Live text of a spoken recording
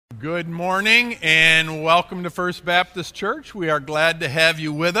Good morning and welcome to First Baptist Church. We are glad to have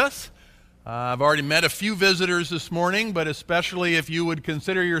you with us. I've already met a few visitors this morning, but especially if you would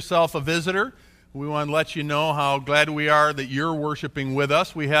consider yourself a visitor, we want to let you know how glad we are that you're worshiping with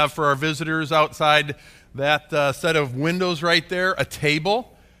us. We have for our visitors outside that set of windows right there a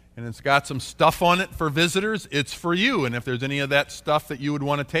table, and it's got some stuff on it for visitors. It's for you, and if there's any of that stuff that you would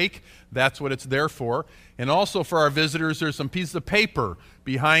want to take, that's what it's there for. And also for our visitors, there's some pieces of paper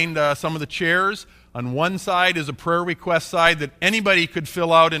behind some of the chairs. On one side is a prayer request side that anybody could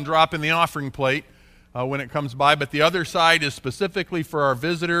fill out and drop in the offering plate when it comes by. But the other side is specifically for our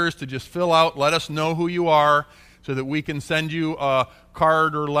visitors to just fill out, let us know who you are, so that we can send you a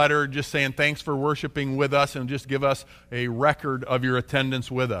card or letter just saying thanks for worshiping with us and just give us a record of your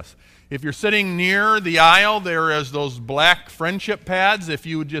attendance with us. If you're sitting near the aisle, there is those black friendship pads. If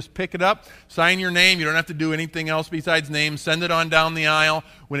you would just pick it up, sign your name. You don't have to do anything else besides name. Send it on down the aisle.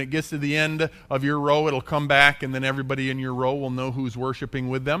 When it gets to the end of your row, it'll come back, and then everybody in your row will know who's worshiping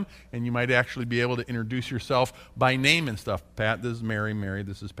with them, and you might actually be able to introduce yourself by name and stuff. Pat, this is Mary. Mary,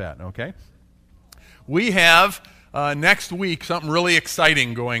 this is Pat, okay? We have next week something really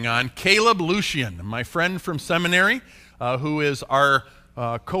exciting going on. Caleb Lucian, my friend from seminary, who is our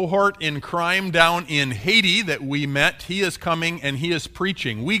cohort in crime down in Haiti that we met. He is coming and he is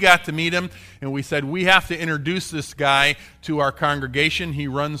preaching. We got to meet him and we said we have to introduce this guy to our congregation. He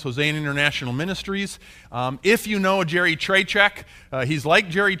runs Hosanna International Ministries. If you know Jerry Trachek, he's like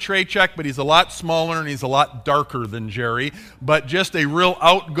Jerry Trachek, but he's a lot smaller and he's a lot darker than Jerry, but just a real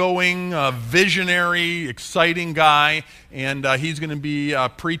outgoing, visionary, exciting guy, and he's going to be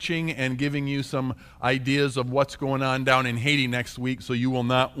preaching and giving you some ideas of what's going on down in Haiti next week, so you will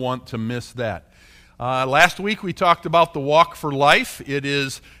not want to miss that. Last week we talked about the Walk for Life. It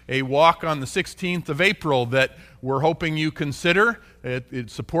is a walk on the 16th of April that we're hoping you consider. It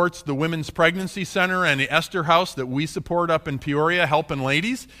supports the Women's Pregnancy Center and the Esther House that we support up in Peoria, helping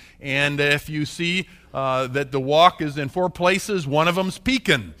ladies. And if you see that the walk is in 4 places, one of them's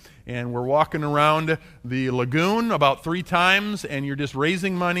Pekin. And we're walking around the lagoon about 3 times, and you're just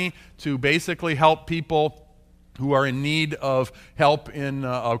raising money to basically help people who are in need of help in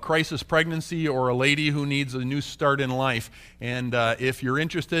a crisis pregnancy or a lady who needs a new start in life. And if you're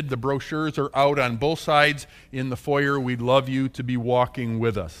interested, the brochures are out on both sides in the foyer. We'd love you to be walking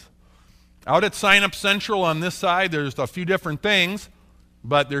with us. Out at Sign Up Central on this side, there's a few different things,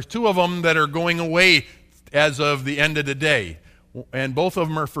 but there's 2 of them that are going away as of the end of the day. And both of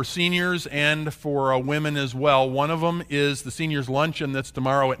them are for seniors and for women as well. One of them is the seniors luncheon that's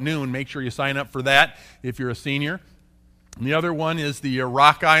tomorrow at noon. Make sure you sign up for that if you're a senior. And the other one is the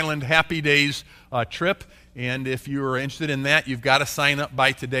Rock Island Happy Days trip. And if you're interested in that, you've got to sign up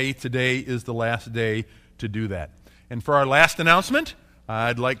by today. Today is the last day to do that. And for our last announcement,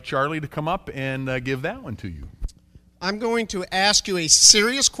 I'd like Charlie to come up and give that one to you. I'm going to ask you a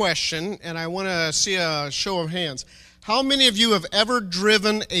serious question, and I want to see a show of hands. How many of you have ever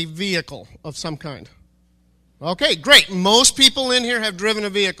driven a vehicle of some kind? Okay, great. Most people in here have driven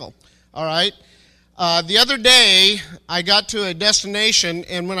a vehicle. All right. The other day, I got to a destination,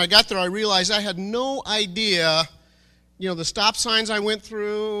 and when I got there, I realized I had no idea, the stop signs I went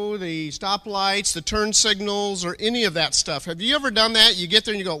through, the stop lights, the turn signals, or any of that stuff. Have you ever done that? You get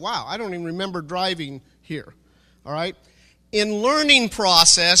there and you go, wow, I don't even remember driving here. All right. In learning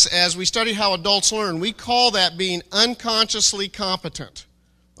process, as we study how adults learn, we call that being unconsciously competent.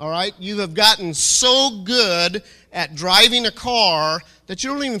 All right? You have gotten so good at driving a car that you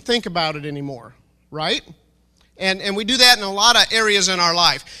don't even think about it anymore, right? And we do that in a lot of areas in our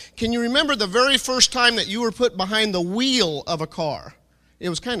life. Can you remember the very first time that you were put behind the wheel of a car? It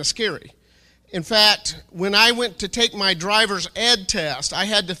was kind of scary. In fact, when I went to take my driver's ed test, I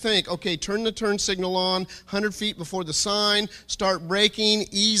had to think, okay, turn the turn signal on 100 feet before the sign, start braking,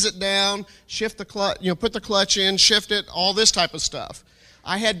 ease it down, shift the clutch, put the clutch in, shift it, all this type of stuff.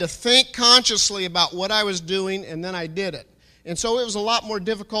 I had to think consciously about what I was doing, and then I did it. And so it was a lot more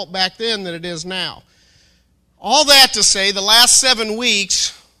difficult back then than it is now. All that to say, the last 7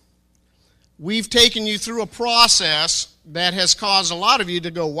 weeks, we've taken you through a process that has caused a lot of you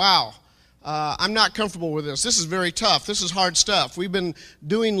to go, wow, I'm not comfortable with this. This is very tough. This is hard stuff. We've been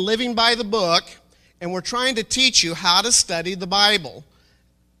doing Living by the Book, and we're trying to teach you how to study the Bible.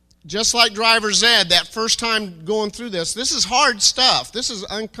 Just like driver's ed, that first time going through this is hard stuff. This is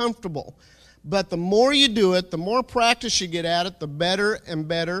uncomfortable. But the more you do it, the more practice you get at it, the better and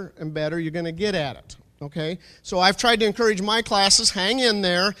better and better you're going to get at it. Okay? So I've tried to encourage my classes, hang in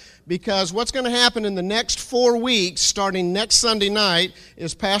there, because what's going to happen in the next 4 weeks, starting next Sunday night,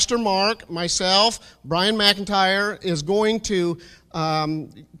 is Pastor Mark, myself, Brian McIntyre, is going to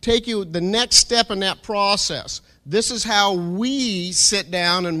take you the next step in that process. This is how we sit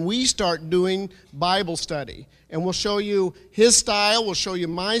down and we start doing Bible study. And we'll show you his style, we'll show you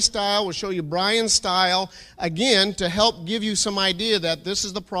my style, we'll show you Brian's style, again, to help give you some idea that this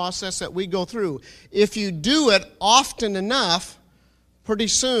is the process that we go through. If you do it often enough, pretty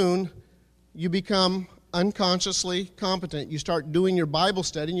soon you become unconsciously competent. You start doing your Bible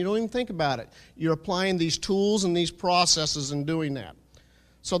study and you don't even think about it. You're applying these tools and these processes and doing that.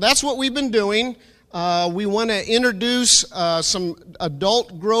 So that's what we've been doing. We want to introduce some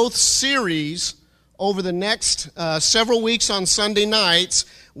adult growth series over the next several weeks on Sunday nights.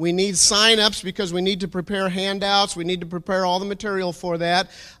 We need sign-ups because we need to prepare handouts. We need to prepare all the material for that.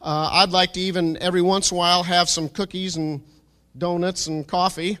 I'd like to even every once in a while have some cookies and donuts and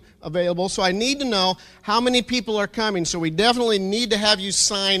coffee available. So I need to know how many people are coming. So we definitely need to have you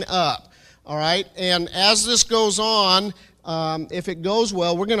sign up. All right? And as this goes on, if it goes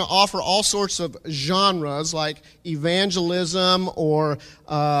well, we're going to offer all sorts of genres like evangelism or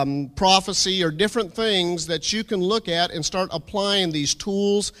prophecy or different things that you can look at and start applying these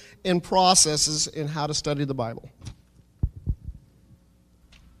tools and processes in how to study the Bible.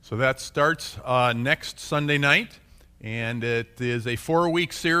 So that starts next Sunday night, and it is a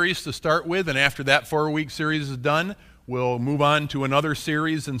 4-week series to start with, and after that 4-week series is done, we'll move on to another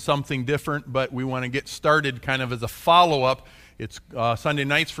series and something different, but we want to get started kind of as a follow-up. It's Sunday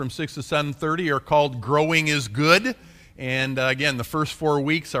nights from 6 to 7:30 are called Growing is Good. And again, the first 4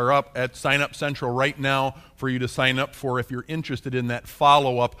 weeks are up at Sign Up Central right now for you to sign up for if you're interested in that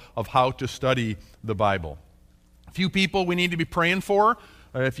follow-up of how to study the Bible. A few people we need to be praying for.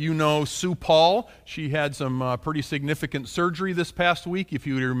 If you know Sue Paul, she had some pretty significant surgery this past week. If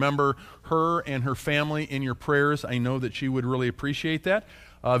you would remember her and her family in your prayers, I know that she would really appreciate that.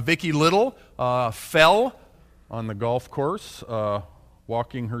 Vicki Little fell on the golf course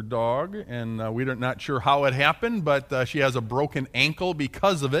walking her dog, and we're not sure how it happened, but she has a broken ankle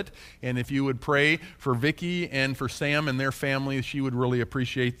because of it. And if you would pray for Vicki and for Sam and their family, she would really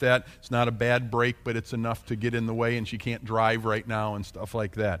appreciate that. It's not a bad break, but it's enough to get in the way, and she can't drive right now and stuff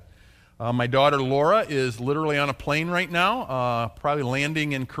like that. My daughter Laura is literally on a plane right now, probably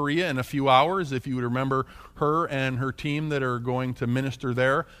landing in Korea in a few hours. If you would remember her and her team that are going to minister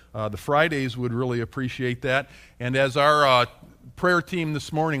there, the Fridays would really appreciate that. And as our prayer team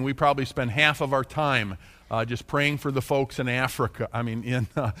this morning, we probably spend half of our time just praying for the folks in in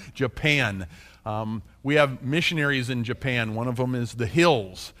Japan. We have missionaries in Japan. One of them is the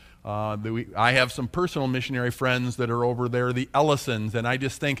Hills. I have some personal missionary friends that are over there, the Ellisons, and I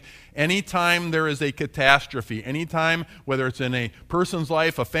just think anytime there is a catastrophe, anytime, whether it's in a person's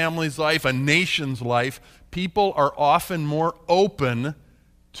life, a family's life, a nation's life, people are often more open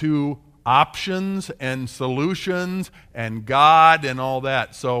to options and solutions and God and all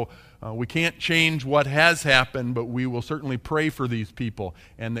that. So we can't change what has happened, but we will certainly pray for these people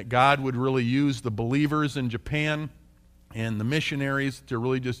and that God would really use the believers in Japan and the missionaries to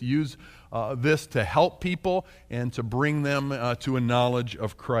really just use this to help people and to bring them to a knowledge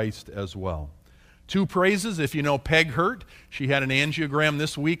of Christ as well. 2 praises, if you know Peg Hurt, she had an angiogram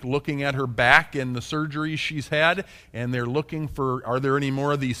this week looking at her back and the surgeries she's had, and they're looking for, are there any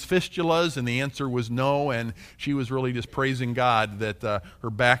more of these fistulas? And the answer was no, and she was really just praising God that her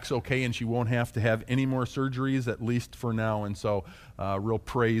back's okay and she won't have to have any more surgeries, at least for now, and so real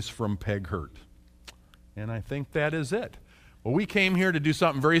praise from Peg Hurt. And I think that is it. Well, we came here to do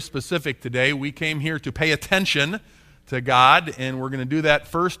something very specific today. We came here to pay attention to God, and we're going to do that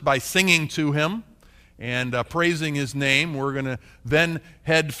first by singing to Him and praising His name. We're going to then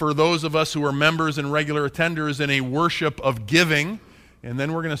head, for those of us who are members and regular attenders, in a worship of giving. And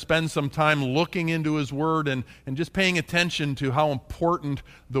then we're going to spend some time looking into His Word and just paying attention to how important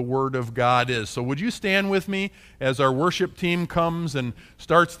the Word of God is. So would you stand with me as our worship team comes and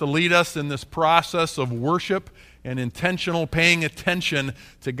starts to lead us in this process of worship and intentional paying attention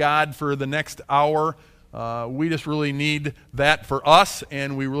to God for the next hour? We just really need that for us,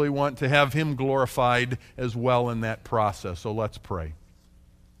 and we really want to have Him glorified as well in that process. So let's pray.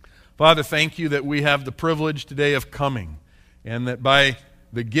 Father, thank You that we have the privilege today of coming, and that by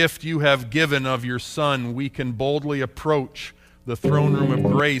the gift You have given of Your Son, we can boldly approach the throne room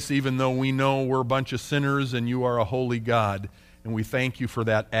of grace, even though we know we're a bunch of sinners and You are a holy God. And we thank You for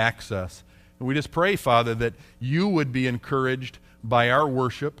that access. And we just pray, Father, that You would be encouraged by our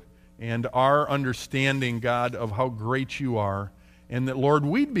worship and our understanding, God, of how great You are. And that, Lord,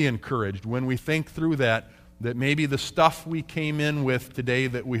 we'd be encouraged when we think through that maybe the stuff we came in with today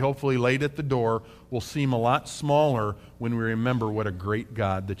that we hopefully laid at the door will seem a lot smaller when we remember what a great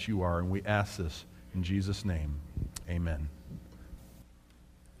God that You are. And we ask this in Jesus' name. Amen.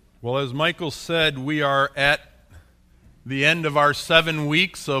 Well, as Michael said, we are at the end of our 7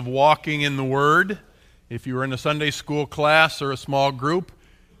 weeks of walking in the Word. If you were in a Sunday school class or a small group,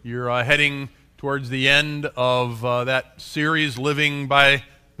 you're heading towards the end of that series, Living by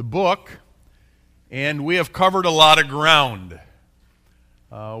the Book. And we have covered a lot of ground.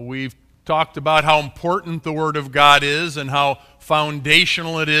 We've talked about how important the Word of God is and how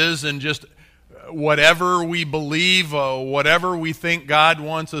foundational it is, and just whatever we believe, whatever we think God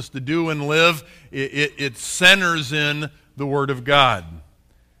wants us to do and live, it centers in the Word of God.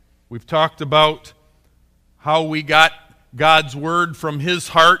 We've talked about how we got God's Word from His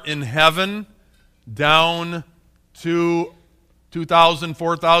heart in heaven down to 2,000,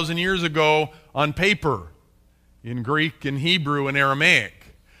 4,000 years ago on paper in Greek and Hebrew and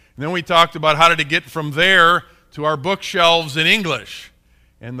Aramaic. And then we talked about how to get from there to our bookshelves in English,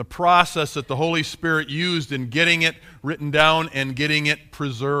 and the process that the Holy Spirit used in getting it written down and getting it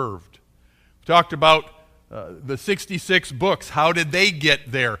preserved. We talked about the 66 books. How did they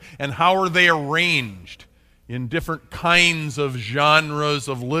get there? And how are they arranged in different kinds of genres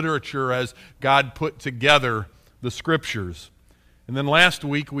of literature as God put together the Scriptures? And then last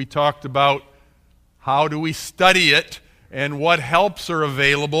week we talked about how do we study it and what helps are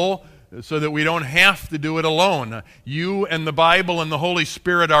available so that we don't have to do it alone. You and the Bible and the Holy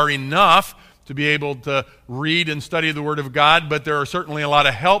Spirit are enough to be able to read and study the Word of God, but there are certainly a lot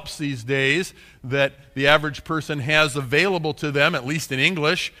of helps these days that the average person has available to them, at least in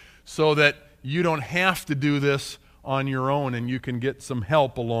English, so that you don't have to do this on your own and you can get some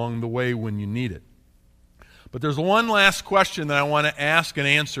help along the way when you need it. But there's one last question that I want to ask and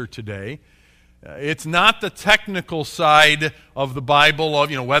answer today. It's not the technical side of the Bible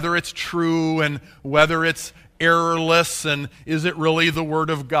of, whether it's true and whether it's errorless and is it really the Word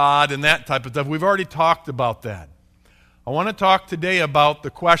of God and that type of stuff. We've already talked about that. I want to talk today about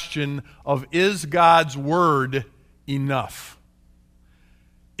the question of, is God's Word enough?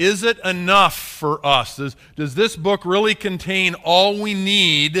 Is it enough for us? Does this book really contain all we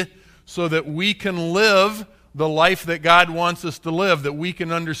need so that we can live the life that God wants us to live, that we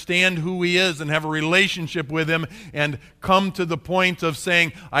can understand who He is and have a relationship with Him and come to the point of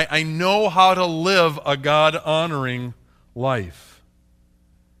saying, I know how to live a God-honoring life?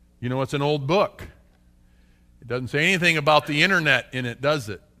 It's an old book. It doesn't say anything about the internet in it, does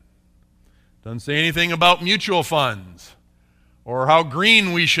it? It doesn't say anything about mutual funds or how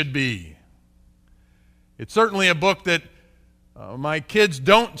green we should be. It's certainly a book that my kids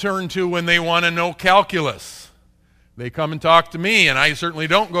don't turn to when they want to know calculus. They come and talk to me, and I certainly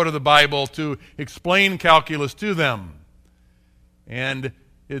don't go to the Bible to explain calculus to them. And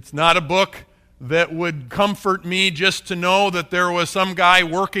it's not a book that would comfort me just to know that there was some guy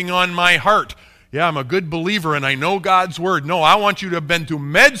working on my heart. Yeah, I'm a good believer and I know God's Word. No, I want you to have been to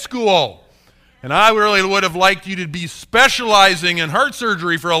med school. And I really would have liked you to be specializing in heart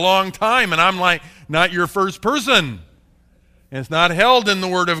surgery for a long time. And I'm like, not your first person. And it's not held in the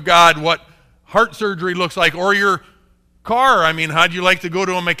Word of God what heart surgery looks like, or your car. How'd you like to go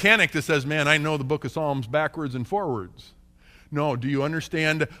to a mechanic that says, man, I know the book of Psalms backwards and forwards? No, do you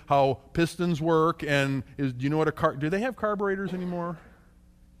understand how pistons work? And do you know what a car, do they have carburetors anymore?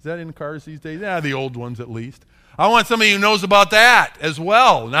 Is that in cars these days? Yeah, the old ones at least. I want somebody who knows about that as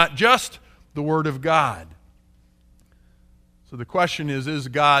well, not just the Word of God. So the question is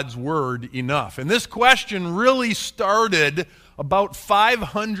God's Word enough? And this question really started about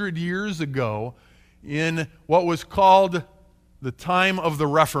 500 years ago in what was called the time of the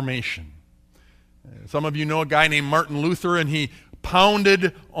Reformation. Some of you know a guy named Martin Luther, and he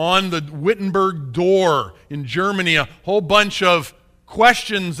pounded on the Wittenberg door in Germany a whole bunch of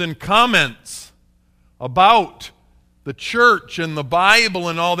questions and comments about the church and the Bible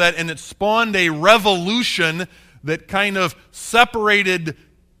and all that, and it spawned a revolution that kind of separated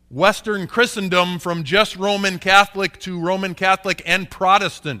Western Christendom from just Roman Catholic to Roman Catholic and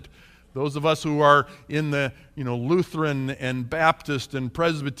Protestant. Those of us who are in the Lutheran and Baptist and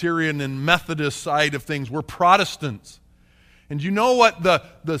Presbyterian and Methodist side of things, we're Protestants. And you know what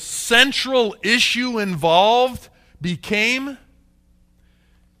the central issue involved became?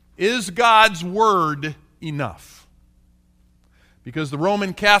 Is God's Word enough? Because the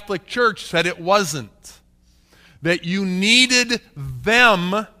Roman Catholic Church said it wasn't. That you needed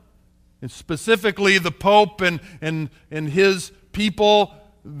them, and specifically the Pope and his people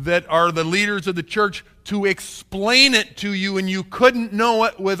that are the leaders of the church, to explain it to you, and you couldn't know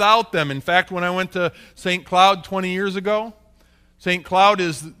it without them. In fact, when I went to St. Cloud 20 years ago, St. Cloud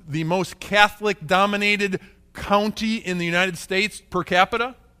is the most Catholic-dominated county in the United States per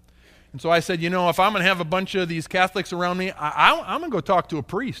capita. And so I said, if I'm going to have a bunch of these Catholics around me, I'm going to go talk to a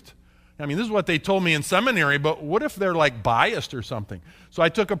priest. I mean, this is what they told me in seminary, but what if they're like biased or something? So I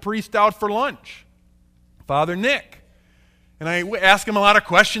took a priest out for lunch, Father Nick. And I asked him a lot of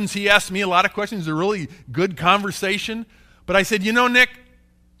questions. He asked me a lot of questions. It was a really good conversation. But I said, Nick,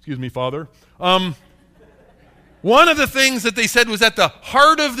 excuse me, Father, one of the things that they said was at the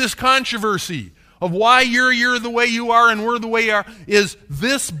heart of this controversy of why you're the way you are and we're the way we are is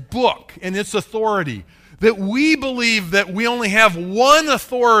this book and its authority. That we believe that we only have one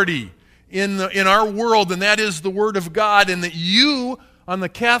authority in our world, and that is the Word of God, and that you, on the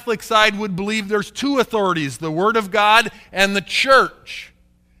Catholic side, would believe there's two authorities, the Word of God and the church.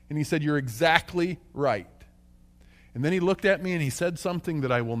 And he said, you're exactly right. And then he looked at me and he said something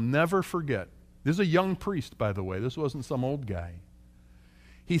that I will never forget. This is a young priest, by the way. This wasn't some old guy.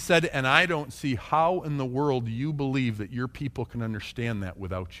 He said, and I don't see how in the world you believe that your people can understand that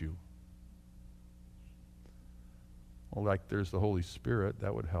without you. Well, like there's the Holy Spirit,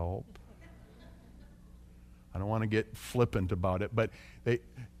 that would help. I don't want to get flippant about it, but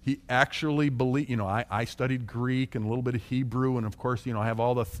he actually believed, I studied Greek and a little bit of Hebrew, and of course, I have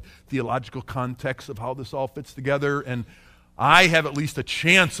all the theological context of how this all fits together, and I have at least a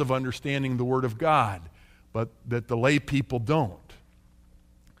chance of understanding the Word of God, but that the lay people don't.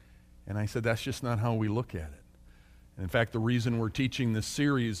 And I said, that's just not how we look at it. And in fact, the reason we're teaching this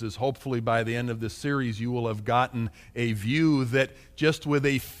series is hopefully by the end of this series, you will have gotten a view that just with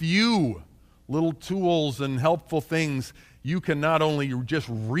a few little tools and helpful things, you can not only just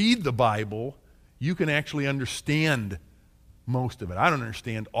read the Bible, you can actually understand most of it. I don't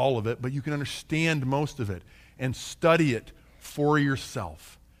understand all of it, but you can understand most of it and study it for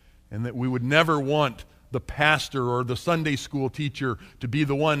yourself. And that we would never want the pastor or the Sunday school teacher to be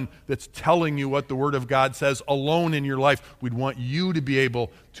the one that's telling you what the Word of God says alone in your life. We'd want you to be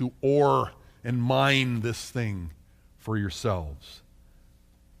able to ore and mine this thing for yourselves.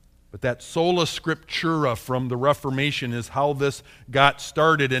 But that sola scriptura from the Reformation is how this got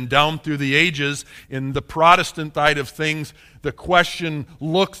started. And down through the ages, in the Protestant side of things, the question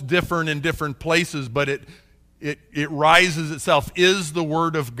looks different in different places, but it rises itself. Is the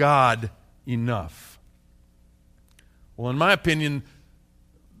Word of God enough? Well, in my opinion,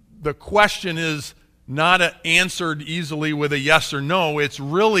 the question is not answered easily with a yes or no. It's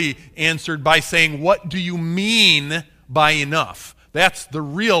really answered by saying, what do you mean by enough? That's the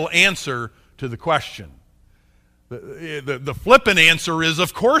real answer to the question. The flippant answer is,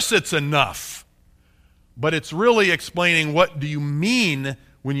 of course it's enough. But it's really explaining what do you mean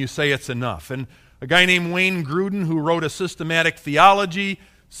when you say it's enough. And a guy named Wayne Grudem, who wrote a systematic theology,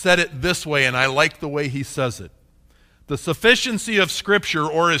 said it this way, and I like the way he says it. The sufficiency of Scripture,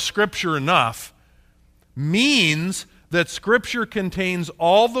 or is Scripture enough, means that Scripture contains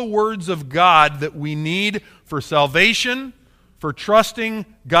all the words of God that we need for salvation, for trusting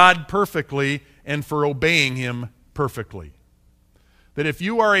God perfectly, and for obeying Him perfectly. That if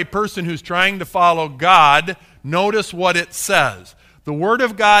you are a person who's trying to follow God, notice what it says. The Word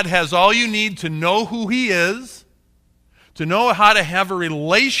of God has all you need to know who He is, to know how to have a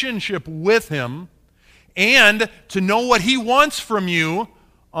relationship with Him, and to know what He wants from you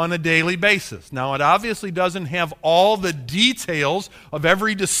on a daily basis. Now, it obviously doesn't have all the details of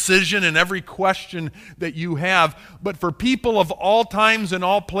every decision and every question that you have, but for people of all times and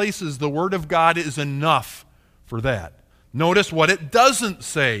all places, the Word of God is enough for that. Notice what it doesn't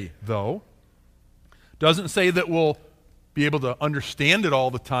say, though. It doesn't say that we'll be able to understand it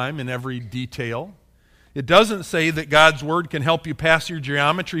all the time in every detail. It doesn't say that God's Word can help you pass your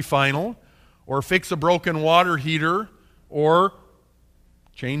geometry final, or fix a broken water heater, or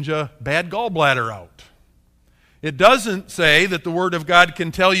change a bad gallbladder out. It doesn't say that the Word of God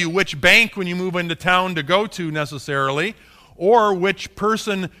can tell you which bank when you move into town to go to necessarily, or which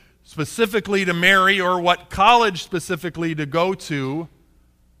person specifically to marry, or what college specifically to go to,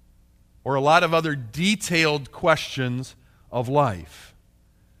 or a lot of other detailed questions of life.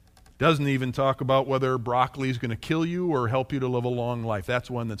 It doesn't even talk about whether broccoli is going to kill you or help you to live a long life.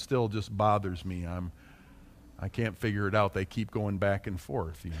 That's one that still just bothers me. I can't figure it out. They keep going back and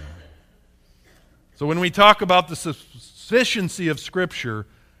forth, So when we talk about the sufficiency of Scripture,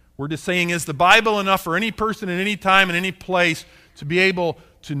 we're just saying, is the Bible enough for any person at any time and any place to be able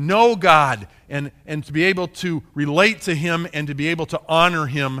to know God and to be able to relate to Him and to be able to honor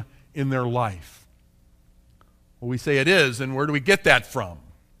Him in their life? Well, we say it is, and where do we get that from?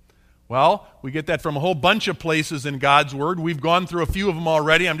 Well, we get that from a whole bunch of places in God's Word. We've gone through a few of them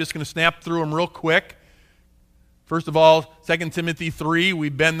already. I'm just going to snap through them real quick. First of all, 2 Timothy 3,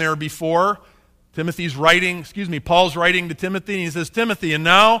 we've been there before. Paul's writing to Timothy, and he says, Timothy, and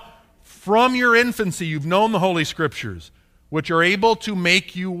now from your infancy you've known the Holy Scriptures, which are able to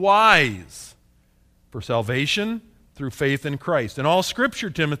make you wise for salvation through faith in Christ. And all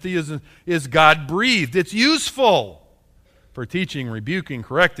Scripture, Timothy, is God-breathed. It's useful for teaching, rebuking,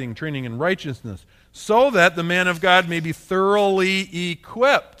 correcting, training in righteousness, so that the man of God may be thoroughly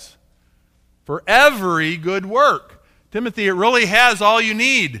equipped for every good work. Timothy, it really has all you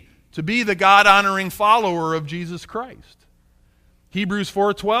need to be the God-honoring follower of Jesus Christ. Hebrews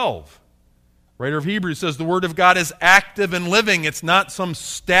 4:12. Writer of Hebrews says the Word of God is active and living. It's not some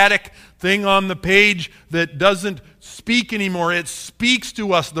static thing on the page that doesn't speak anymore. It speaks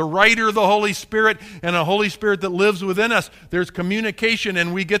to us. The writer, the Holy Spirit, and a Holy Spirit that lives within us. There's communication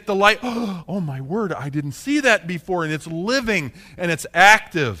and we get the light. Oh my word, I didn't see that before. And it's living and it's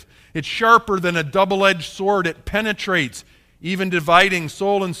active. It's sharper than a double-edged sword. It penetrates, even dividing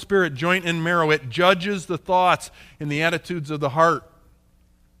soul and spirit, joint and marrow. It judges the thoughts and the attitudes of the heart.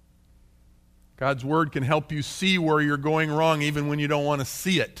 God's Word can help you see where you're going wrong even when you don't want to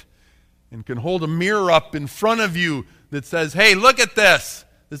see it, and can hold a mirror up in front of you that says, hey, look at this.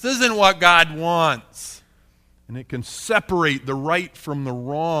 This isn't what God wants. And it can separate the right from the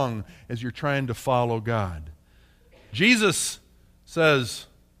wrong as you're trying to follow God. Jesus says,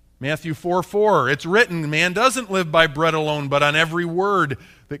 Matthew 4:4, it's written, man doesn't live by bread alone, but on every word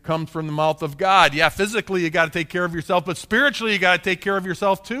that comes from the mouth of God. Yeah, physically you got to take care of yourself, but spiritually you got to take care of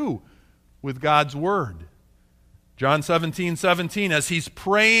yourself too with God's Word. John 17:17, as he's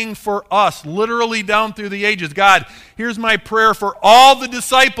praying for us, literally down through the ages, God, here's my prayer for all the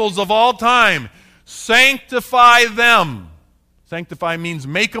disciples of all time. Sanctify them. Sanctify means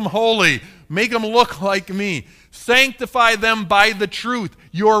make them holy. Make them look like me. Sanctify them by the truth.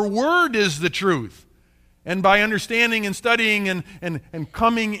 Your Word is the truth. And by understanding and studying and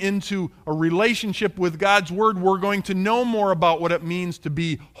coming into a relationship with God's Word, we're going to know more about what it means to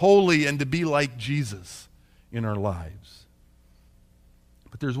be holy and to be like Jesus in our lives.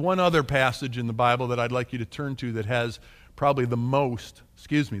 But there's one other passage in the Bible that I'd like you to turn to that has probably the most,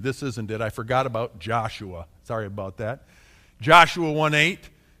 this isn't it, I forgot about Joshua. Sorry about that. Joshua 1:8.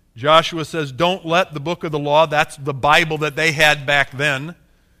 Joshua says, don't let the book of the law, that's the Bible that they had back then,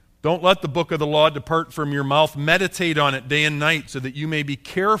 don't let the book of the law depart from your mouth. Meditate on it day and night so that you may be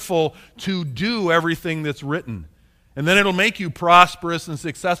careful to do everything that's written. And then it'll make you prosperous and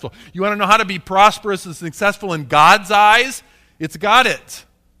successful. You want to know how to be prosperous and successful in God's eyes? It's got it.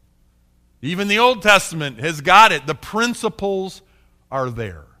 Even the Old Testament has got it. The principles are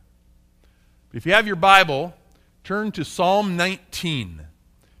there. If you have your Bible, turn to Psalm 19.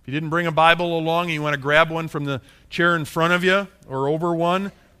 If you didn't bring a Bible along and you want to grab one from the chair in front of you or over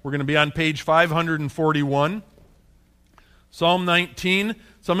one, we're going to be on page 541. Psalm 19.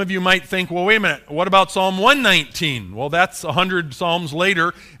 Some of you might think, well, wait a minute, what about Psalm 119? Well, that's 100 Psalms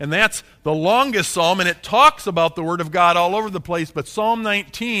later, and that's the longest psalm, and it talks about the Word of God all over the place, but Psalm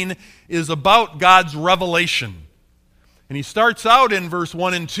 19 is about God's revelation. And he starts out in verse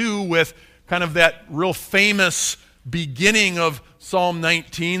 1 and 2 with kind of that real famous beginning of Psalm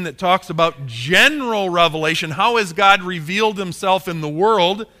 19 that talks about general revelation. How has God revealed himself in the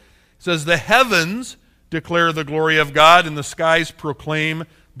world? It says, the heavens declare the glory of God, and the skies proclaim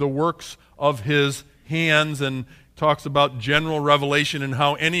the works of his hands, and talks about general revelation and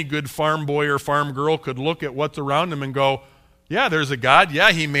how any good farm boy or farm girl could look at what's around him and go, yeah, there's a God.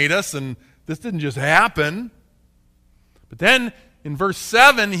 Yeah, he made us, and this didn't just happen. But then in verse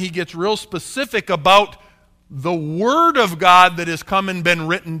 7, he gets real specific about the Word of God that has come and been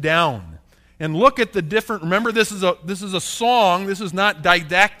written down. And look at the different, remember this is a song, this is not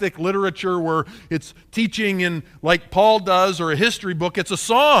didactic literature where it's teaching in like Paul does or a history book, it's a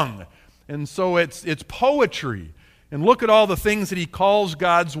song. And so it's poetry. And look at all the things that he calls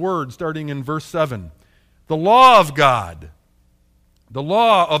God's Word, starting in verse 7. The law of God, the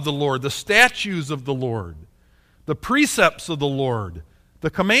law of the Lord, the statutes of the Lord, the precepts of the Lord, the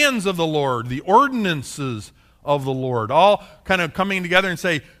commands of the Lord, the ordinances of the Lord, all kind of coming together and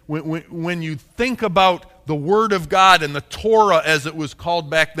say, when you think about the Word of God and the Torah as it was called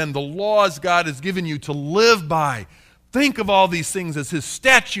back then, the laws God has given you to live by, think of all these things as his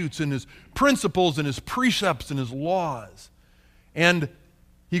statutes and his principles and his precepts and his laws. And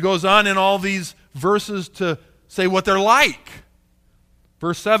he goes on in all these verses to say what they're like.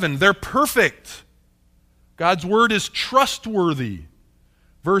 Verse 7, they're perfect. God's Word is trustworthy.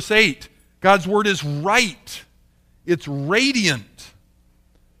 Verse 8, God's Word is right. It's radiant.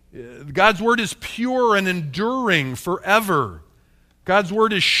 God's Word is pure and enduring forever. God's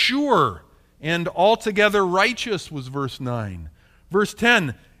Word is sure and altogether righteous, was verse 9. Verse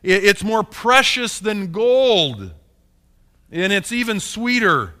 10, it's more precious than gold, and it's even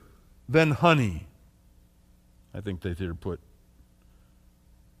sweeter than honey. I think they did put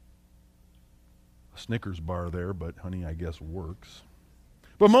a Snickers bar there, but honey, I guess, works.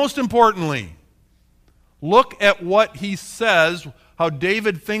 But most importantly, look at what he says, how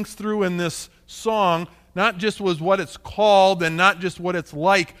David thinks through in this song, not just was what it's called and not just what it's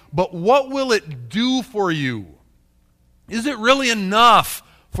like, but what will it do for you? Is it really enough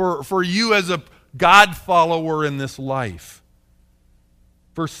for you as a God follower in this life?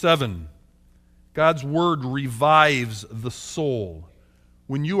 Verse 7, God's word revives the soul.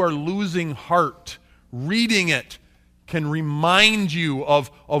 When you are losing heart, reading it can remind you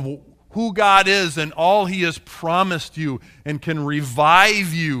of who God is and all He has promised you, and can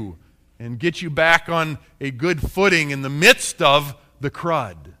revive you and get you back on a good footing in the midst of the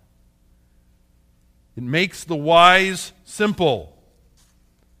crud. It makes the wise simple.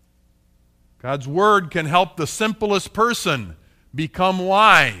 God's word can help the simplest person become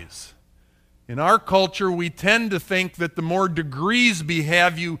wise. In our culture, we tend to think that the more degrees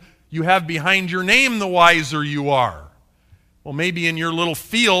you have behind your name, the wiser you are. Well, maybe in your little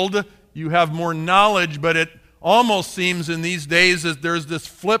field you have more knowledge, but it almost seems in these days that there's this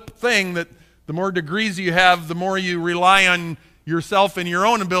flip thing that the more degrees you have, the more you rely on yourself and your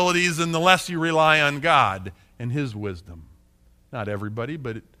own abilities, and the less you rely on God and His wisdom. Not everybody,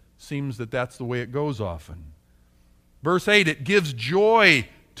 but it seems that that's the way it goes often. Verse 8, it gives joy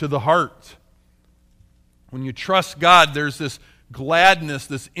to the heart. When you trust God, there's this gladness,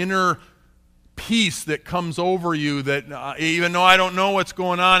 this inner peace that comes over you that even though I don't know what's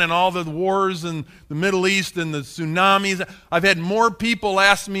going on and all the wars in the Middle East and the tsunamis, I've had more people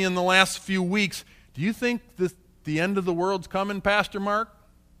ask me in the last few weeks, do you think the end of the world's coming, Pastor Mark?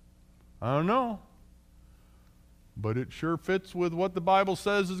 I don't know. But it sure fits with what the Bible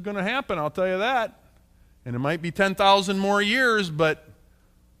says is going to happen, I'll tell you that. And it might be 10,000 more years, but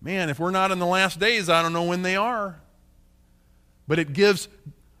man, if we're not in the last days, I don't know when they are. But it gives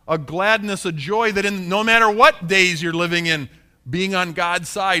a gladness, a joy that no matter what days you're living in, being on God's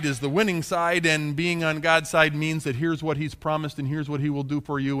side is the winning side, and being on God's side means that here's what He's promised and here's what He will do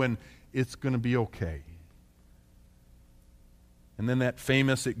for you, and it's going to be okay. And then that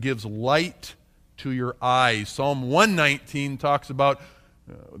famous, it gives light to your eyes. Psalm 119 talks about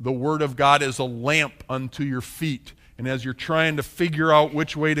the Word of God as a lamp unto your feet. And as you're trying to figure out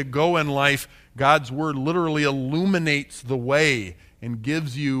which way to go in life, God's Word literally illuminates the way and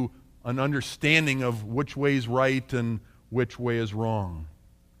gives you an understanding of which way is right and which way is wrong.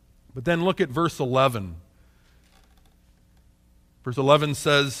 But then look at verse 11. Verse 11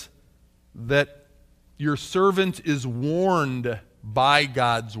 says that your servant is warned by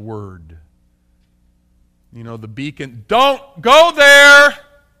God's Word. You know, the beacon, don't go there.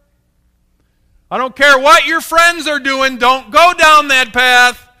 I don't care what your friends are doing, don't go down that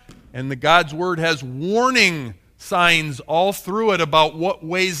path. And the God's Word has warning signs all through it about what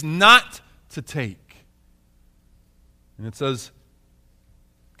ways not to take. And it says,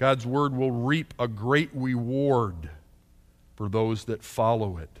 God's Word will reap a great reward for those that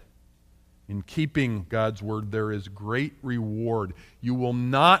follow it. In keeping God's Word, there is great reward. You will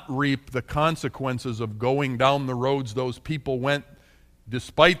not reap the consequences of going down the roads those people went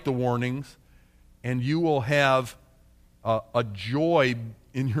despite the warnings, and you will have a joy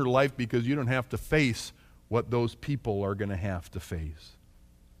in your life because you don't have to face what those people are going to have to face.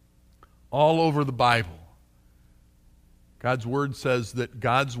 All over the Bible, God's Word says that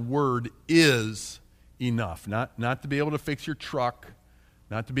God's Word is enough. Not to be able to fix your truck,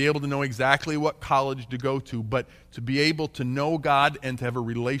 not to be able to know exactly what college to go to, but to be able to know God and to have a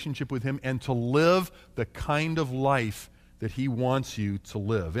relationship with Him and to live the kind of life that He wants you to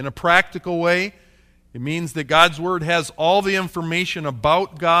live. In a practical way, it means that God's Word has all the information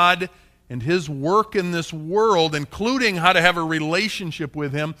about God and His work in this world, including how to have a relationship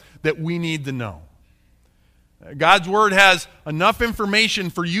with Him, that we need to know. God's Word has enough information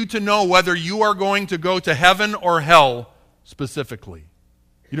for you to know whether you are going to go to heaven or hell specifically.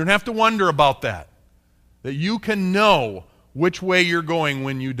 You don't have to wonder about that. That you can know which way you're going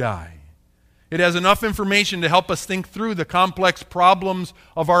when you die. It has enough information to help us think through the complex problems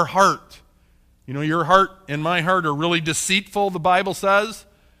of our heart. You know, your heart and my heart are really deceitful, the Bible says,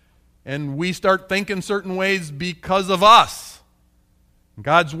 and we start thinking certain ways because of us.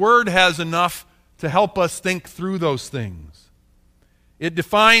 God's Word has enough to help us think through those things. It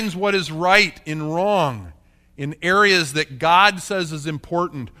defines what is right and wrong in areas that God says is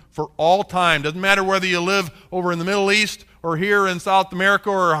important for all time. Doesn't matter whether you live over in the Middle East or here in South America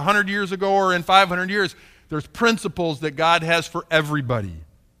or 100 years ago or in 500 years. There's principles that God has for everybody.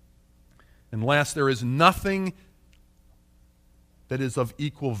 And last, there is nothing that is of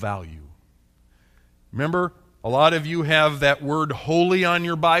equal value. Remember, a lot of you have that word holy on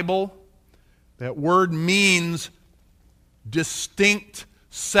your Bible. That word means distinct,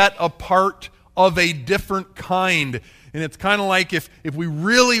 set apart, of a different kind. And it's kind of like if we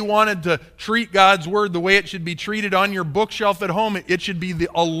really wanted to treat God's Word the way it should be treated on your bookshelf at home, it should be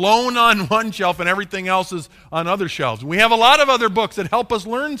alone on one shelf and everything else is on other shelves. We have a lot of other books that help us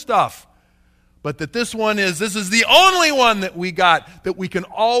learn stuff. But this is the only one that we got that we can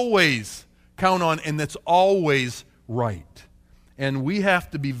always count on and that's always right. And we have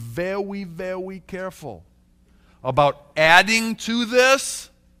to be very, very careful about adding to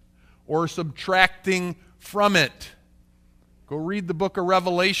this or subtracting from it. Go read the book of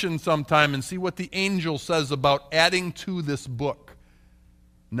Revelation sometime and see what the angel says about adding to this book.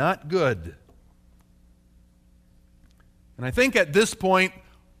 Not good. And I think at this point,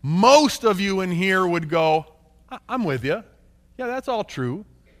 most of you in here would go, I'm with you. Yeah, that's all true.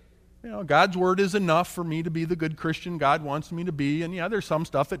 You know, God's Word is enough for me to be the good Christian God wants me to be. And yeah, there's some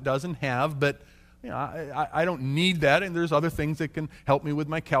stuff it doesn't have, but you know, I don't need that, and there's other things that can help me with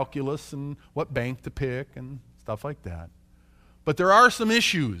my calculus and what bank to pick and stuff like that. But there are some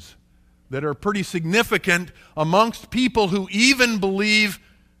issues that are pretty significant amongst people who even believe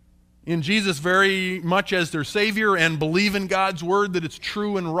in Jesus very much as their Savior and believe in God's Word that it's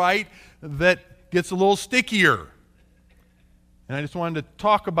true and right, that gets a little stickier. And I just wanted to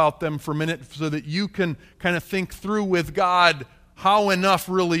talk about them for a minute so that you can kind of think through with God, how enough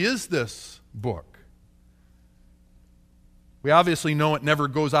really is this book? We obviously know it never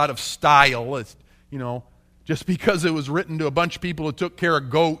goes out of style. It's, you know, just because it was written to a bunch of people who took care of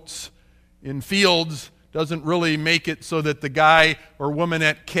goats in fields doesn't really make it so that the guy or woman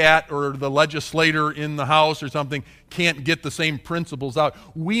at CAT or the legislator in the House or something can't get the same principles out.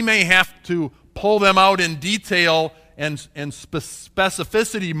 We may have to pull them out in detail and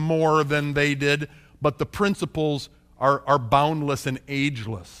specificity more than they did, but the principles are boundless and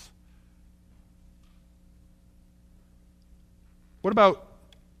ageless. What about,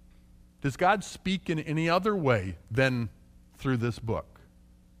 does God speak in any other way than through this book?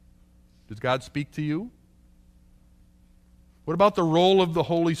 Does God speak to you? What about the role of the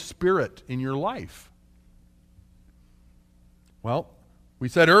Holy Spirit in your life? Well, we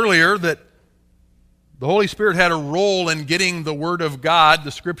said earlier that the Holy Spirit had a role in getting the Word of God,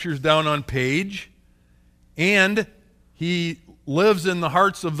 the Scriptures, down on page, and He lives in the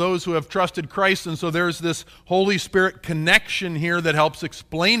hearts of those who have trusted Christ, and so there's this Holy Spirit connection here that helps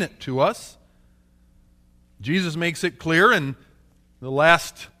explain it to us. Jesus makes it clear in the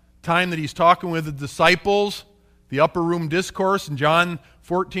last time that He's talking with the disciples, the upper room discourse in John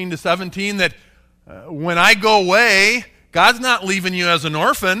 14-17, that when I go away, God's not leaving you as an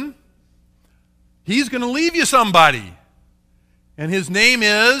orphan. He's going to leave you somebody. And His name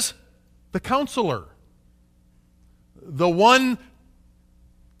is the Counselor. The one,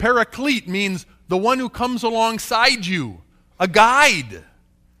 paraclete, means the one who comes alongside you, a guide.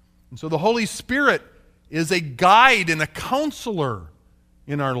 And so the Holy Spirit is a guide and a counselor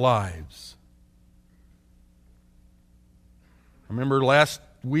in our lives. I remember last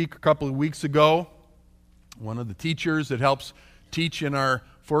week, a couple of weeks ago, one of the teachers that helps teach in our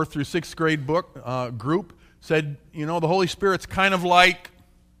 4th through 6th grade book group said, you know, the Holy Spirit's kind of like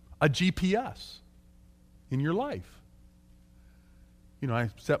a GPS in your life. You know,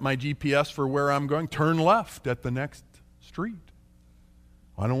 I set my GPS for where I'm going. Turn left at the next street.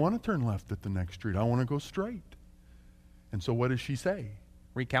 I don't want to turn left at the next street. I want to go straight. And so what does she say?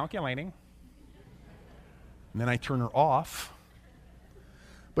 Recalculating. And then I turn her off.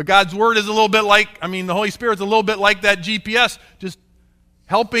 But God's Word is a little bit like, the Holy Spirit's a little bit like that GPS, just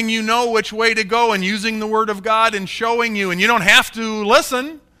helping you know which way to go and using the Word of God and showing you. And you don't have to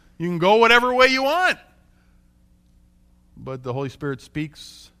listen. You can go whatever way you want. But the Holy Spirit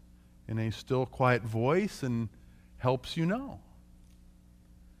speaks in a still, quiet voice and helps you know.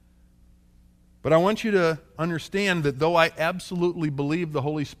 But I want you to understand that though I absolutely believe the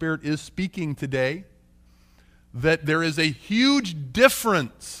Holy Spirit is speaking today, that there is a huge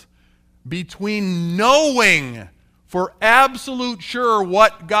difference between knowing for absolute sure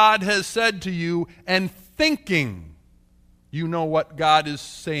what God has said to you and thinking you know what God is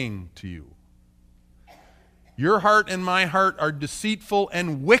saying to you. Your heart and my heart are deceitful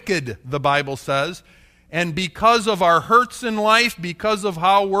and wicked, the Bible says. And because of our hurts in life, because of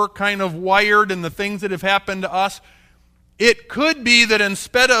how we're kind of wired and the things that have happened to us, it could be that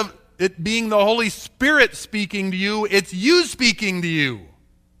instead of it being the Holy Spirit speaking to you, it's you speaking to you.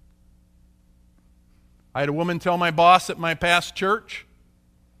 I had a woman tell my boss at my past church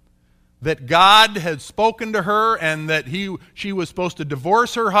that God had spoken to her and that she was supposed to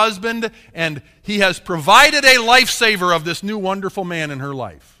divorce her husband, and he has provided a lifesaver of this new wonderful man in her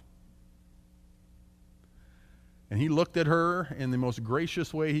life. And he looked at her in the most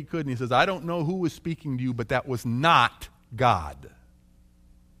gracious way he could, and he says, I don't know who was speaking to you, but that was not God.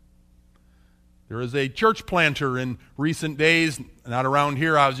 There is a church planter in recent days, not around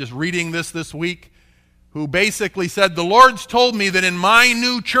here, I was just reading this week, who basically said, the Lord's told me that in my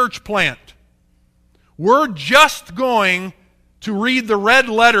new church plant, we're just going to read the red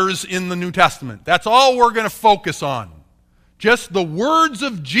letters in the New Testament. That's all we're going to focus on. Just the words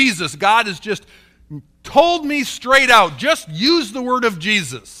of Jesus. God has just told me straight out, just use the word of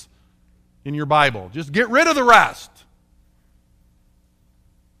Jesus in your Bible. Just get rid of the rest.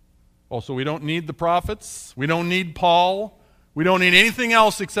 Also, we don't need the prophets. We don't need Paul. We don't need anything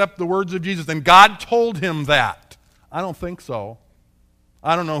else except the words of Jesus. And God told him that. I don't think so.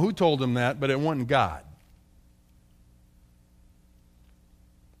 I don't know who told him that, but it wasn't God.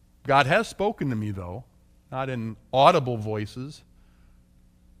 God has spoken to me, though, not in audible voices.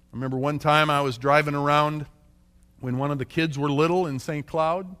 I remember one time I was driving around when one of the kids were little in St.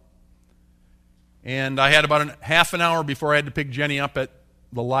 Cloud, and I had about half an hour before I had to pick Jenny up at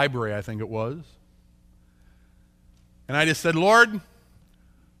the library, I think it was. And I just said, Lord,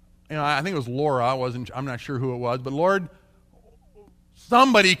 I think it was Laura, I'm not sure who it was, but Lord,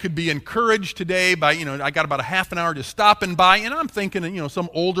 somebody could be encouraged today by, I got about a half an hour just stopping by, and I'm thinking, some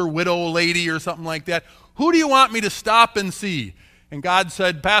older widow lady or something like that. Who do you want me to stop and see? And God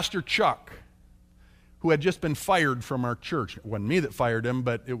said, Pastor Chuck, who had just been fired from our church. It wasn't me that fired him,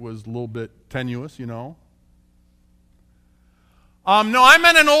 but it was a little bit tenuous, No, I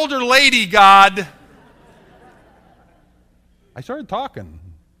meant an older lady, God. I started talking.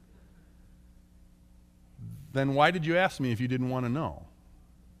 Then why did you ask me if you didn't want to know?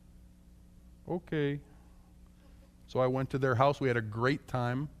 Okay. So I went to their house. We had a great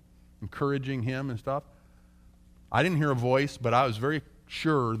time encouraging him and stuff. I didn't hear a voice, but I was very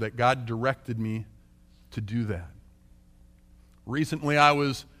sure that God directed me to do that. Recently I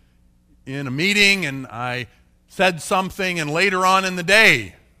was in a meeting and I said something, and later on in the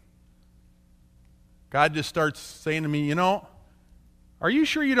day, God just starts saying to me, are you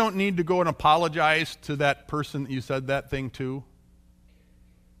sure you don't need to go and apologize to that person that you said that thing to?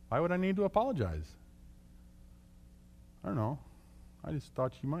 Why would I need to apologize? I don't know. I just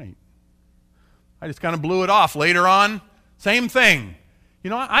thought you might. I just kind of blew it off. Later on, same thing.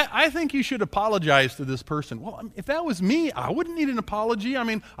 I think you should apologize to this person. Well, if that was me, I wouldn't need an apology.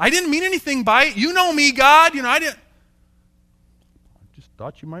 I didn't mean anything by it. You know me, God. I just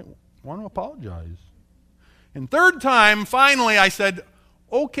thought you might want to apologize. And third time, finally, I said,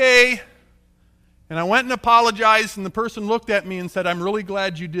 okay. And I went and apologized, and the person looked at me and said, I'm really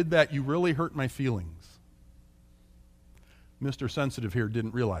glad you did that. You really hurt my feelings. Mr. Sensitive here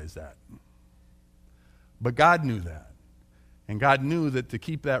didn't realize that. But God knew that. And God knew that to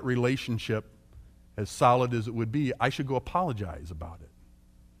keep that relationship as solid as it would be, I should go apologize about it.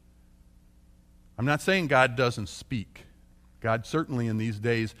 I'm not saying God doesn't speak. God certainly in these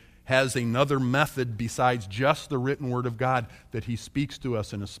days has another method besides just the written word of God that he speaks to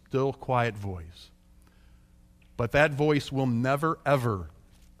us in a still, quiet voice. But that voice will never, ever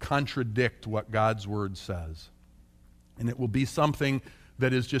contradict what God's word says. And it will be something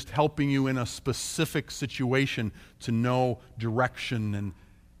that is just helping you in a specific situation to know direction,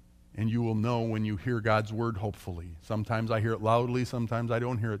 and you will know when you hear God's word, hopefully. Sometimes I hear it loudly, sometimes I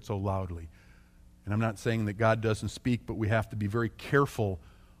don't hear it so loudly. And I'm not saying that God doesn't speak, but we have to be very careful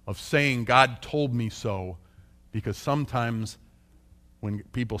of saying, God told me so, because sometimes when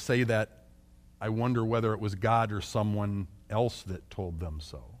people say that, I wonder whether it was God or someone else that told them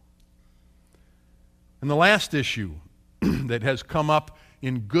so. And the last issue that has come up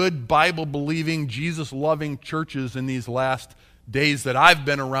in good Bible-believing, Jesus-loving churches in these last days that I've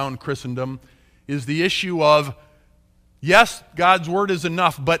been around Christendom is the issue of, yes, God's word is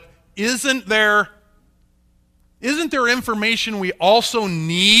enough, but isn't there information we also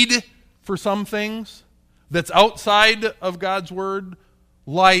need for some things that's outside of God's word,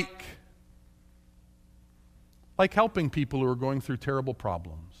 like helping people who are going through terrible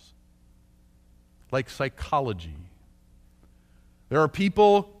problems, like psychology. There are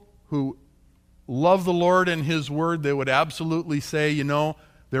people who love the Lord and his word. They would absolutely say,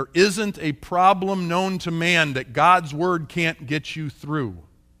 there isn't a problem known to man that God's word can't get you through.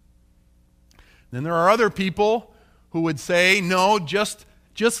 Then there are other people who would say, no, just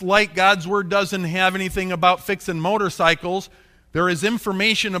like God's word doesn't have anything about fixing motorcycles, there is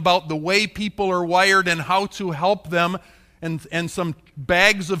information about the way people are wired and how to help them. and some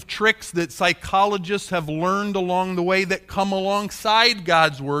bags of tricks that psychologists have learned along the way that come alongside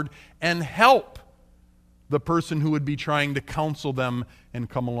God's Word and help the person who would be trying to counsel them and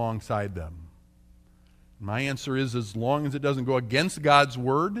come alongside them. My answer is, as long as it doesn't go against God's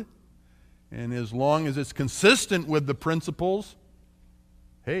Word, and as long as it's consistent with the principles,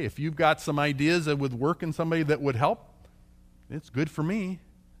 hey, if you've got some ideas that would work in somebody that would help, it's good for me.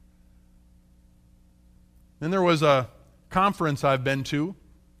 Then there was a conference I've been to.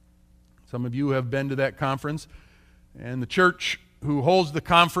 Some of you have been to that conference. And the church who holds the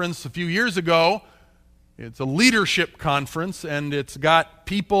conference a few years ago, it's a leadership conference, and it's got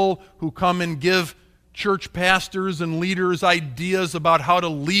people who come and give church pastors and leaders ideas about how to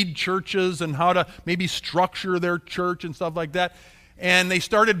lead churches and how to maybe structure their church and stuff like that. And they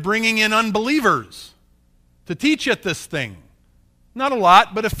started bringing in unbelievers to teach at this thing. Not a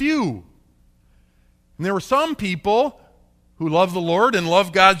lot, but a few. And there were some people who love the Lord and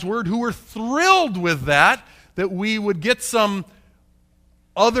love God's Word who were thrilled with that we would get some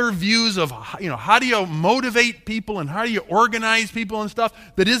other views of, how do you motivate people and how do you organize people and stuff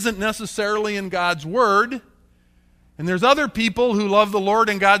that isn't necessarily in God's Word. And there's other people who love the Lord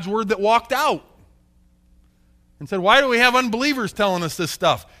and God's Word that walked out and said, why do we have unbelievers telling us this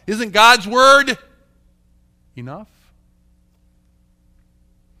stuff? Isn't God's Word enough?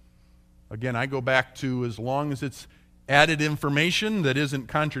 Again, I go back to, as long as it's added information that isn't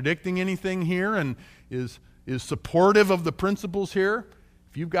contradicting anything here and is supportive of the principles here,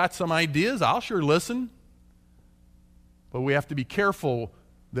 if you've got some ideas, I'll sure listen. But we have to be careful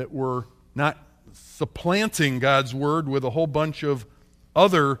that we're not supplanting God's Word with a whole bunch of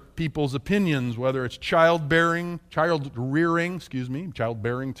other people's opinions, whether it's childbearing too,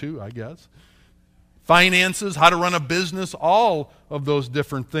 I guess, finances, how to run a business, all of those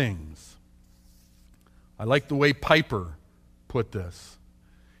different things. I like the way Piper put this.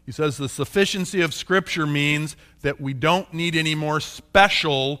 He says the sufficiency of Scripture means that we don't need any more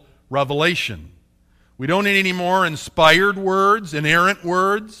special revelation. We don't need any more inspired words, inerrant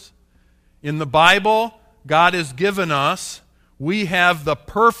words. In the Bible, God has given us, we have the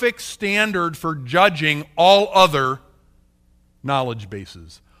perfect standard for judging all other knowledge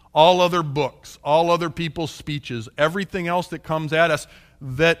bases, all other books, all other people's speeches, everything else that comes at us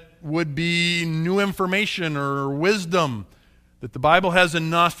that would be new information or wisdom, that the Bible has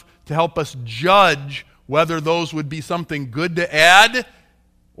enough to help us judge whether those would be something good to add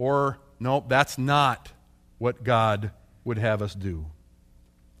or, no, that's not what God would have us do.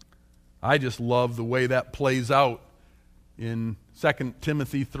 I just love the way that plays out in 2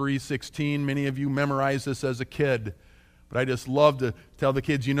 Timothy 3:16. Many of you memorized this as a kid, but I just love to tell the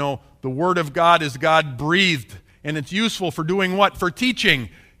kids, the Word of God is God-breathed, and it's useful for doing what? For teaching.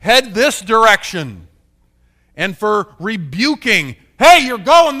 Head this direction. And for rebuking. Hey, you're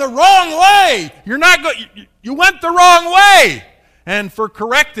going the wrong way. You went the wrong way. And for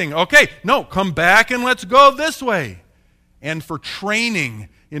correcting. Okay, no, come back and let's go this way. And for training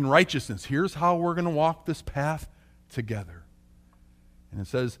in righteousness. Here's how we're going to walk this path together. And it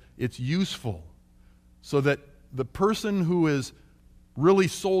says it's useful so that the person who is really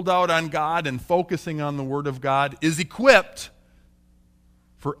sold out on God and focusing on the Word of God is equipped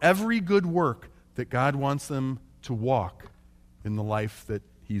for every good work that God wants them to walk in the life that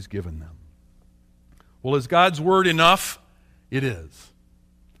He's given them. Well, is God's Word enough? It is.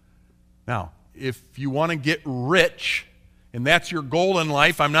 Now, if you want to get rich, and that's your goal in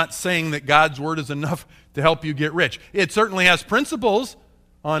life, I'm not saying that God's Word is enough to help you get rich. It certainly has principles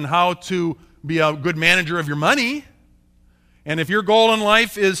on how to be a good manager of your money. And if your goal in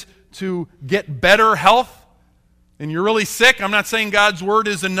life is to get better health and you're really sick, I'm not saying God's Word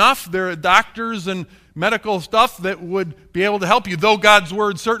is enough. There are doctors and medical stuff that would be able to help you, though God's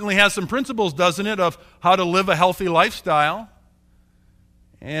Word certainly has some principles, doesn't it, of how to live a healthy lifestyle.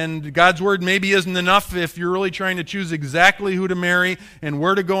 And God's Word maybe isn't enough if you're really trying to choose exactly who to marry and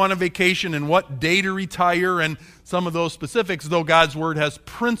where to go on a vacation and what day to retire and some of those specifics, though God's Word has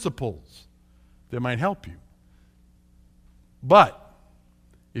principles that might help you. But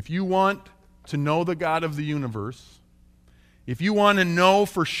if you want to know the God of the universe, if you want to know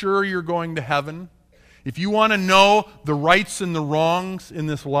for sure you're going to heaven, if you want to know the rights and the wrongs in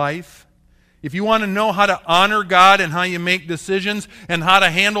this life, if you want to know how to honor God and how you make decisions and how to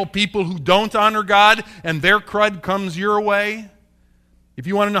handle people who don't honor God and their crud comes your way, if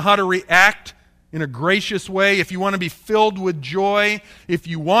you want to know how to react in a gracious way, if you want to be filled with joy, if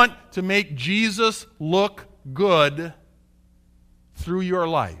you want to make Jesus look good through your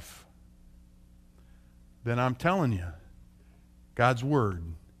life, then I'm telling you, God's Word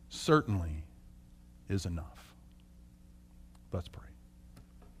certainly is enough. Let's pray.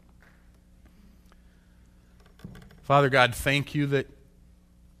 Father God, thank you that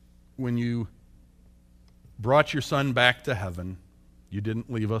when you brought your Son back to heaven, you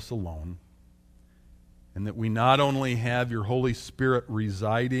didn't leave us alone, and that we not only have your Holy Spirit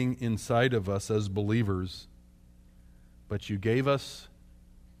residing inside of us as believers, but you gave us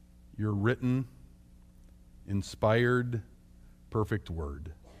your written, inspired, perfect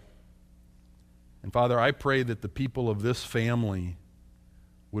word. And Father, I pray that the people of this family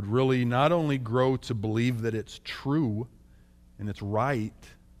would really not only grow to believe that it's true and it's right,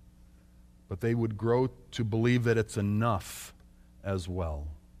 but they would grow to believe that it's enough as well.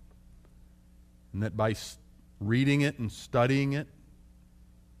 And that by reading it and studying it,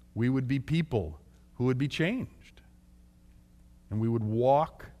 we would be people who would be changed. And we would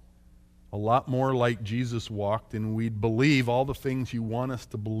walk a lot more like Jesus walked, and we'd believe all the things you want us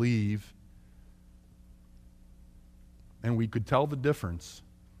to believe. And we could tell the difference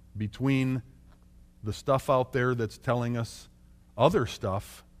between the stuff out there that's telling us other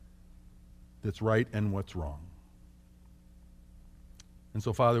stuff that's right and what's wrong. And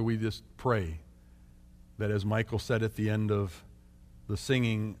so, Father, we just pray that, as Michael said at the end of the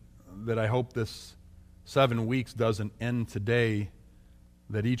singing, that I hope this 7 weeks doesn't end today,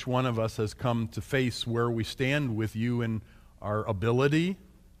 that each one of us has come to face where we stand with you in our ability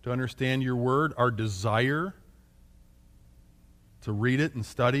to understand your word, our desire to read it and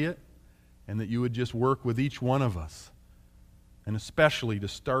study it, and that you would just work with each one of us. And especially to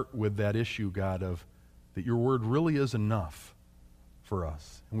start with that issue, God, of that your word really is enough for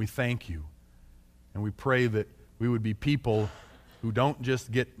us. And we thank you. And we pray that we would be people who don't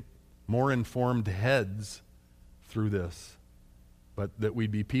just get more informed heads through this, but that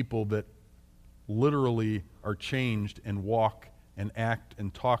we'd be people that literally are changed and walk and act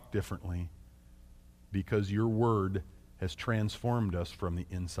and talk differently because your word has transformed us from the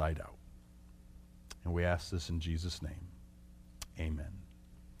inside out. And we ask this in Jesus' name. Amen.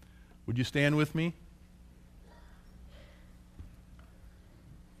 Would you stand with me?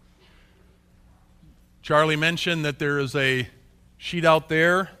 Charlie mentioned that there is a sheet out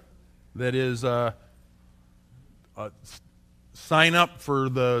there that is a sign up for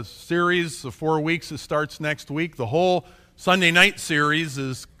the series of 4 weeks that starts next week. The whole Sunday night series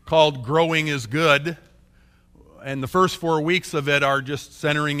is called Growing is Good. And the first 4 weeks of it are just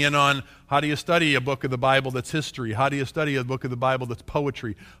centering in on how do you study a book of the Bible that's history? How do you study a book of the Bible that's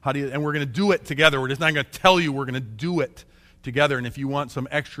poetry? And we're going to do it together. We're just not going to tell you, we're going to do it together. And if you want some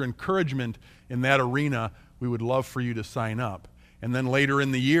extra encouragement in that arena, we would love for you to sign up. And then later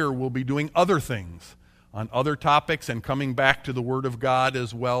in the year, we'll be doing other things on other topics and coming back to the Word of God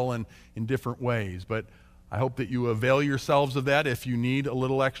as well and in different ways. But I hope that you avail yourselves of that if you need a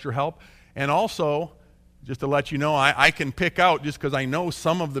little extra help. And also, just to let you know, I can pick out, just because I know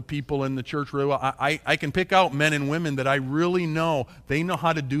some of the people in the church really well, I can pick out men and women that I really know, they know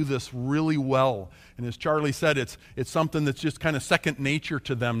how to do this really well. And as Charlie said, it's something that's just kind of second nature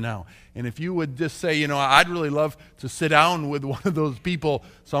to them now. And if you would just say, I'd really love to sit down with one of those people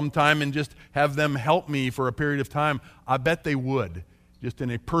sometime and just have them help me for a period of time, I bet they would, just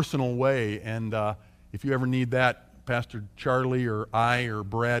in a personal way. And if you ever need that, Pastor Charlie or I or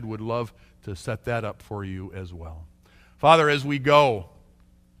Brad would love to set that up for you as well. Father, as we go,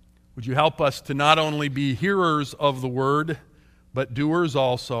 would you help us to not only be hearers of the word, but doers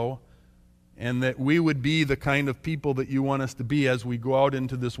also, and that we would be the kind of people that you want us to be as we go out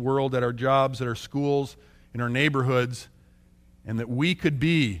into this world, at our jobs, at our schools, in our neighborhoods, and that we could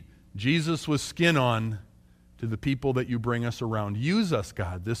be Jesus with skin on to the people that you bring us around. Use us,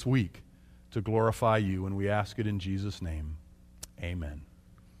 God, this week to glorify you, and we ask it in Jesus' name. Amen.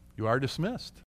 You are dismissed.